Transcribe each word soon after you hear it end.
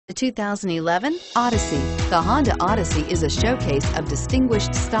The 2011 Odyssey. The Honda Odyssey is a showcase of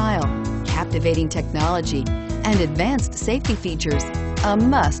distinguished style, captivating technology, and advanced safety features. A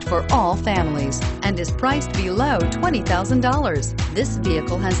must for all families and is priced below $20,000. This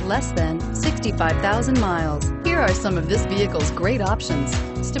vehicle has less than 65,000 miles. Here are some of this vehicle's great options: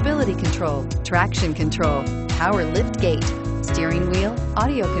 stability control, traction control, power lift gate, steering wheel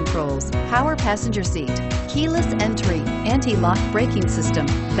audio controls, power passenger seat, keyless entry, anti-lock braking system,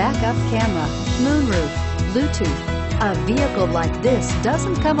 backup camera, moonroof, Bluetooth. A vehicle like this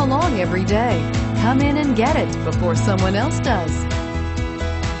doesn't come along every day. Come in and get it before someone else does.